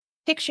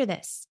Picture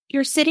this.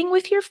 You're sitting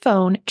with your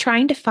phone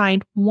trying to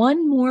find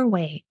one more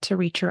way to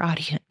reach your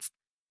audience.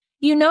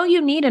 You know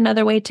you need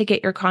another way to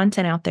get your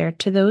content out there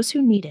to those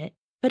who need it,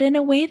 but in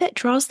a way that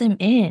draws them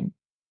in.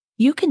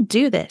 You can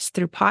do this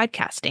through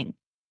podcasting.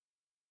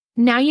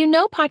 Now you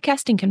know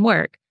podcasting can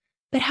work,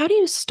 but how do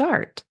you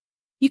start?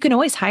 You can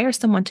always hire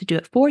someone to do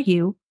it for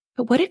you,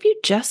 but what if you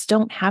just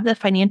don't have the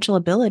financial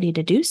ability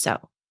to do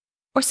so?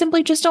 Or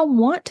simply just don't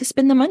want to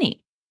spend the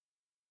money?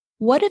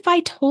 What if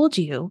I told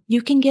you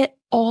you can get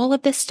all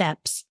of the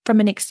steps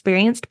from an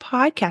experienced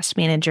podcast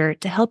manager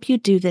to help you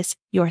do this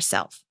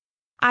yourself?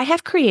 I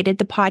have created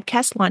the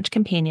Podcast Launch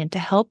Companion to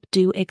help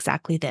do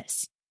exactly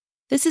this.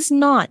 This is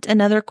not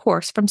another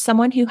course from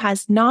someone who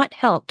has not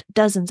helped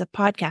dozens of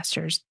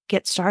podcasters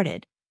get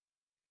started.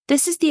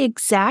 This is the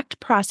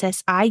exact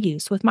process I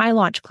use with my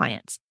launch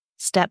clients,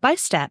 step by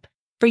step,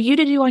 for you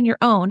to do on your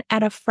own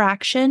at a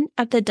fraction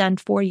of the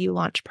done-for-you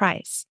launch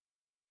price.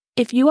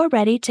 If you are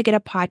ready to get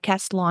a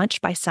podcast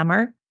launched by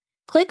summer,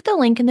 click the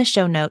link in the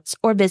show notes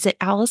or visit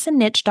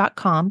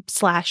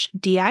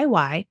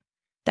AllisonNitch.com/DIY.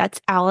 That's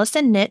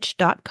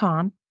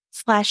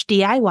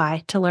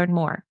AllisonNitch.com/DIY to learn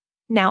more.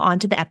 Now on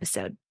to the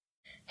episode.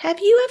 Have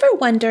you ever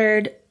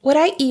wondered, would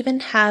I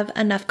even have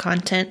enough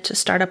content to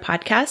start a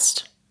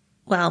podcast?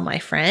 Well, my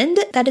friend,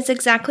 that is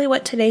exactly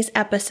what today's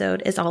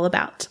episode is all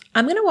about.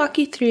 I'm going to walk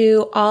you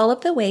through all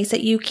of the ways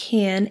that you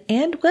can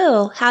and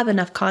will have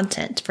enough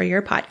content for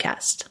your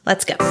podcast.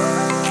 Let's go.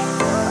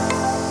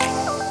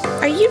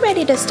 Are you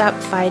ready to stop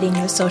fighting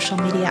the social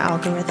media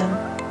algorithm?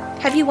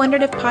 Have you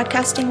wondered if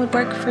podcasting would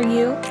work for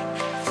you?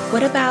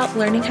 What about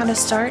learning how to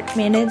start,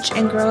 manage,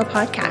 and grow a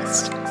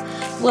podcast?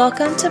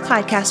 Welcome to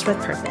Podcast with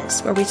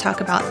Purpose, where we talk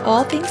about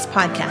all things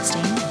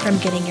podcasting, from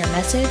getting your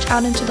message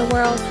out into the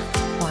world,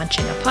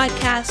 launching a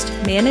podcast,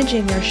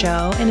 managing your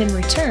show, and in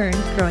return,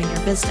 growing your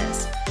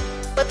business,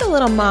 with a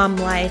little mom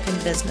life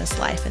and business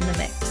life in the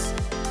mix.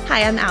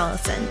 Hi, I'm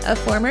Allison, a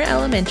former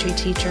elementary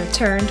teacher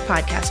turned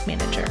podcast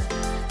manager.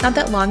 Not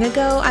that long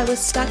ago, I was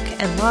stuck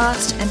and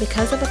lost, and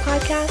because of a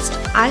podcast,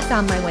 I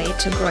found my way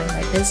to growing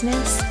my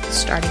business,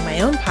 starting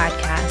my own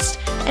podcast,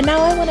 and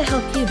now I want to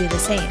help you do the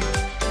same.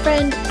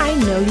 Friend, I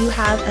know you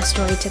have a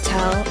story to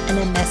tell and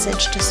a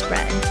message to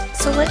spread,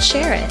 so let's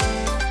share it.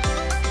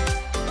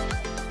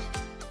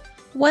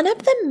 One of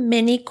the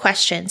many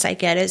questions I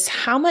get is,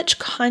 how much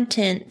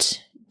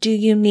content do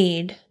you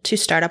need to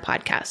start a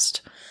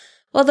podcast?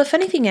 Well, the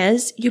funny thing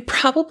is, you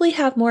probably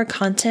have more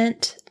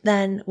content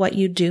than what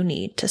you do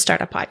need to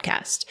start a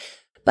podcast.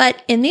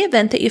 But in the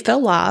event that you feel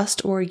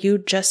lost or you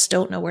just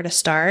don't know where to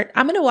start,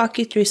 I'm going to walk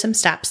you through some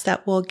steps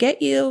that will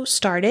get you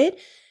started,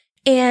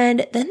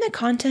 and then the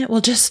content will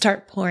just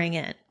start pouring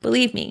in.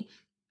 Believe me,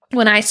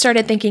 when I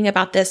started thinking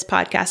about this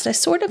podcast, I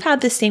sort of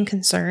had the same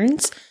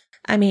concerns.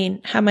 I mean,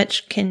 how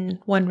much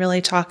can one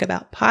really talk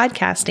about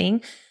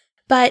podcasting?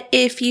 But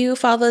if you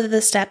follow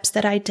the steps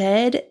that I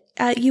did,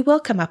 you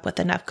will come up with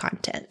enough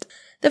content.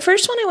 The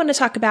first one I want to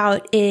talk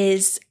about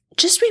is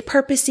just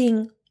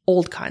repurposing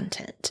old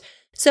content.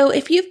 So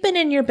if you've been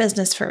in your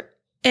business for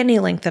any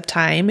length of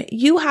time,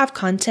 you have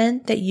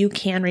content that you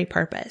can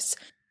repurpose.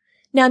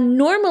 Now,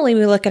 normally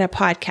we look at a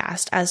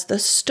podcast as the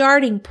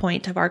starting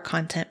point of our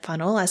content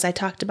funnel, as I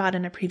talked about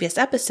in a previous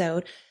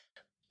episode.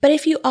 But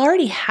if you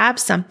already have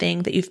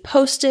something that you've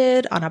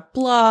posted on a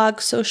blog,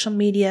 social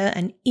media,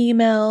 an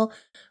email,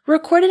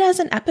 record it as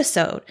an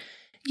episode.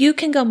 You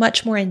can go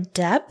much more in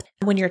depth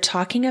when you're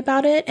talking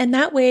about it. And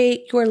that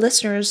way, your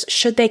listeners,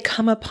 should they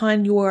come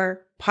upon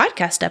your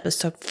podcast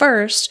episode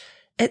first,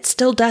 it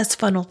still does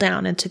funnel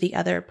down into the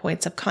other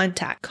points of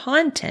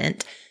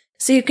content.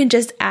 So you can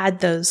just add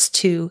those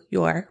to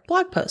your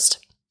blog post.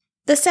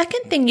 The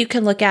second thing you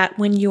can look at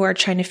when you are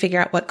trying to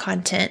figure out what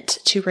content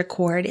to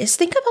record is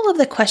think of all of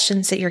the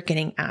questions that you're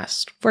getting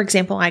asked. For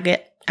example, I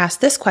get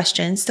asked this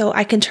question, so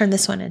I can turn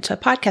this one into a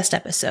podcast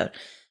episode.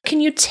 Can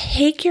you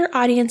take your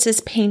audience's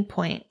pain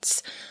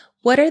points?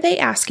 What are they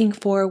asking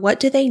for? What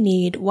do they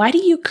need? Why do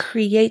you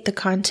create the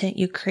content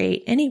you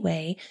create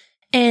anyway?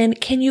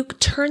 And can you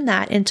turn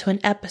that into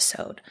an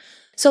episode?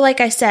 So like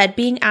I said,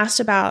 being asked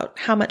about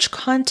how much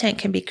content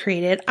can be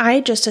created, I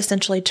just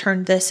essentially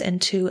turned this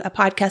into a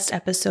podcast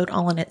episode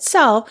all in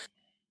itself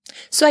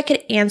so I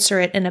could answer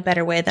it in a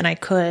better way than I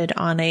could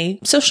on a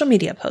social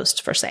media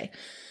post, per se.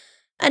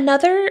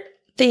 Another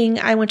thing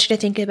I want you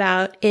to think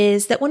about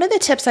is that one of the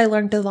tips I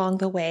learned along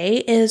the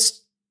way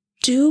is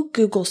do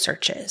Google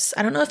searches.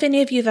 I don't know if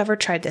any of you have ever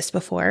tried this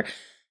before,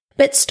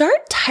 but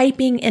start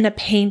typing in a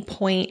pain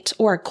point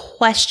or a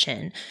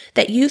question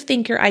that you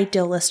think your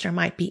ideal listener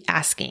might be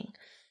asking.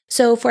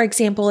 So for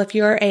example, if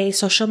you're a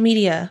social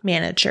media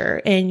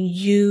manager and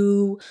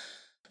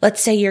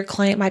let's say your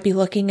client might be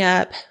looking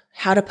up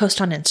how to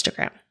post on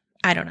Instagram.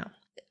 I don't know.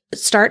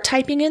 Start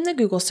typing in the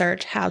Google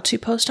search, how to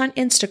post on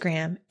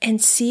Instagram,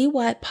 and see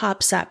what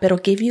pops up. It'll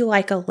give you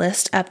like a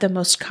list of the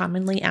most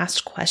commonly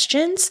asked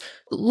questions.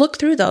 Look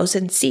through those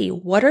and see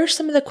what are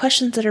some of the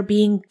questions that are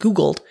being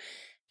Googled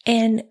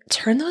and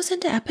turn those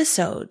into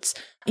episodes.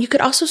 You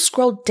could also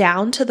scroll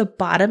down to the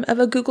bottom of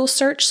a Google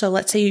search. So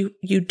let's say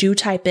you do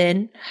type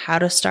in how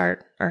to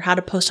start or how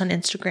to post on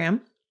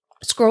Instagram.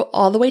 Scroll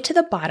all the way to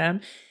the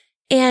bottom,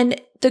 and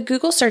the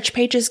Google search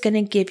page is going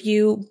to give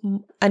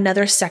you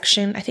another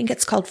section. I think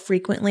it's called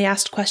frequently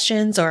asked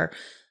questions or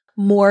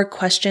more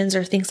questions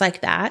or things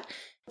like that.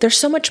 There's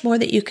so much more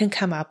that you can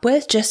come up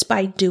with just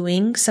by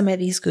doing some of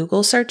these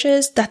Google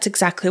searches. That's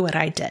exactly what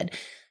I did.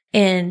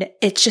 And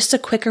it's just a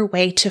quicker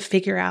way to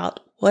figure out,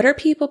 what are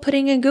people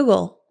putting in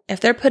Google? If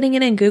they're putting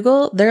it in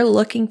Google, they're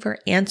looking for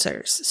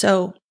answers.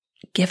 So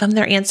give them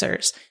their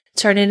answers,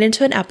 turn it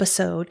into an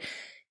episode,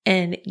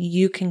 and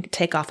you can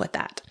take off with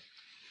that.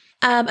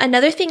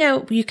 Another thing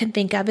you can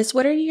think of is,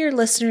 what are your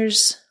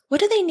listeners,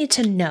 what do they need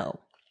to know?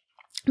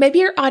 Maybe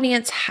your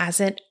audience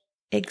hasn't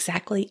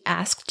exactly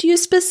asked you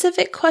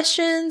specific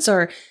questions,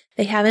 or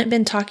they haven't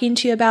been talking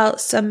to you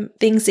about some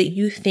things that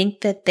you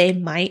think that they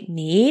might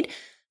need.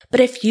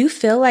 But if you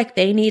feel like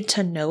they need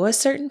to know a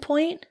certain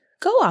point,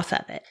 go off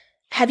of it.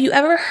 Have you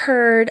ever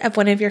heard of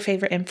one of your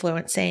favorite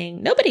influencers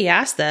saying, nobody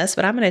asked this,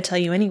 but I'm going to tell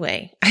you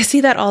anyway? I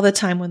see that all the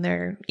time when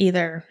they're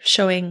either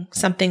showing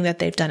something that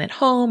they've done at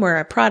home or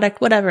a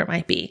product, whatever it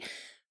might be.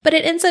 But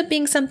it ends up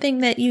being something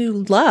that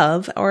you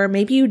love, or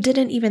maybe you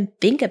didn't even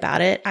think about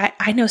it.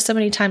 I know so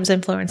many times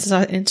influencers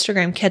on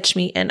Instagram catch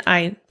me and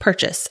I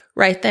purchase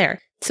right there.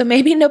 So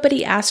maybe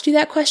nobody asked you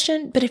that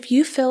question, but if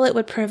you feel it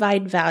would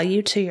provide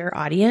value to your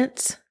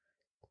audience,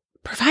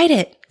 provide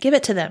it, give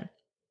it to them.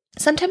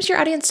 Sometimes your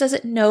audience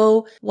doesn't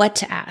know what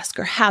to ask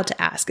or how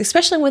to ask,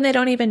 especially when they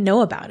don't even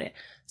know about it.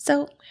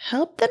 So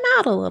help them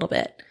out a little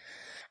bit.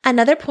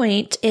 Another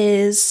point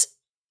is,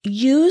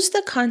 use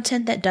the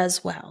content that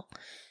does well.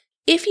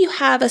 If you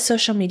have a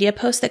social media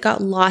post that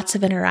got lots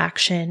of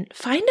interaction,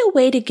 find a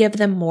way to give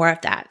them more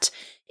of that.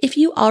 If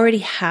you already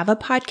have a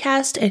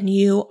podcast and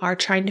you are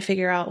trying to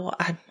figure out, well,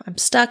 I'm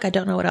stuck, I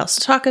don't know what else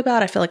to talk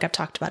about, I feel like I've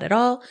talked about it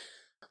all,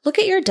 look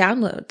at your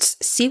downloads.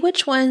 See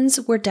which ones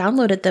were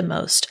downloaded the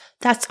most.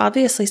 That's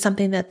obviously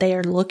something that they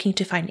are looking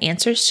to find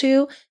answers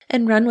to,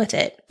 and run with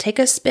it. Take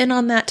a spin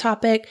on that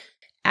topic,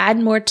 add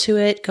more to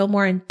it, go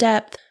more in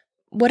depth,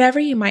 whatever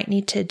you might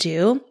need to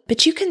do,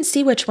 but you can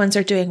see which ones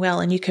are doing well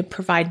and you can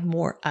provide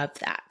more of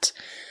that.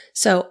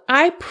 So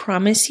I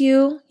promise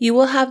you, you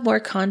will have more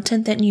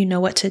content than you know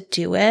what to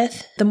do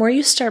with. The more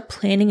you start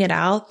planning it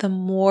out, the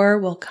more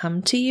will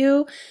come to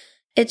you.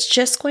 It's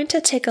just going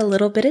to take a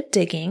little bit of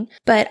digging,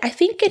 but I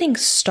think getting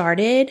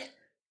started,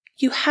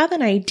 you have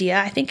an idea.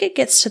 I think it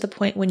gets to the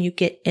point when you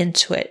get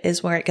into it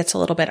is where it gets a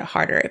little bit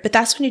harder, but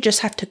that's when you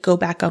just have to go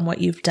back on what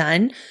you've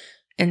done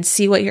and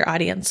see what your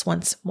audience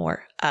wants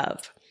more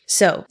of.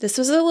 So this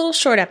was a little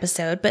short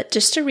episode, but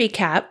just to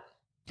recap,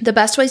 the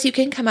best ways you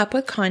can come up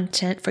with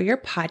content for your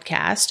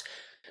podcast: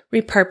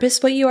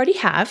 repurpose what you already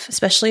have,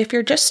 especially if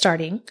you're just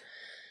starting.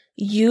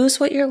 Use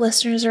what your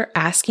listeners are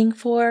asking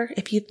for.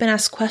 If you've been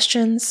asked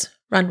questions,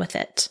 run with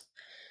it.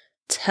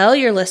 Tell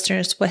your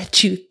listeners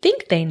what you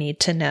think they need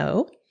to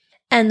know.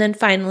 And then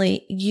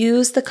finally,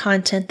 use the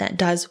content that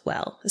does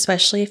well,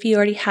 especially if you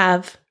already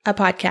have a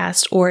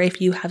podcast or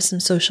if you have some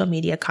social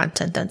media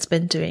content that's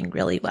been doing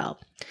really well.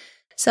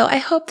 So I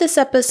hope this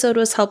episode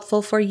was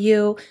helpful for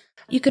you.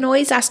 You can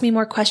always ask me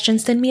more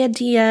questions. Send me a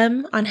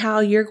DM on how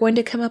you're going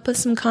to come up with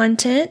some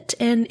content.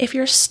 And if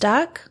you're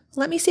stuck,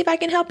 let me see if I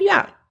can help you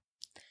out.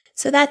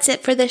 So that's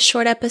it for this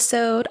short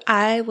episode.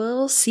 I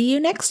will see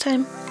you next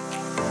time.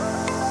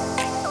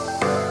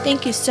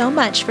 Thank you so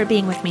much for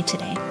being with me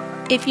today.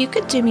 If you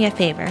could do me a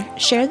favor,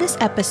 share this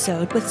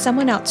episode with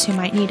someone else who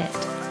might need it.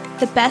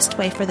 The best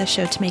way for the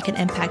show to make an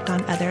impact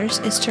on others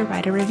is to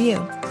write a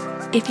review.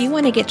 If you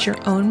want to get your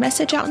own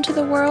message out into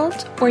the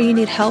world, or you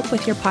need help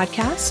with your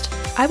podcast,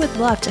 I would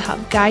love to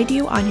help guide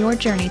you on your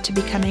journey to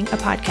becoming a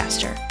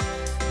podcaster.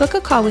 Book a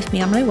call with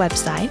me on my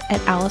website at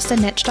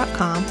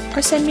AllisonNitch.com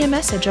or send me a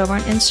message over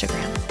on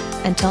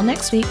Instagram. Until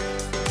next week.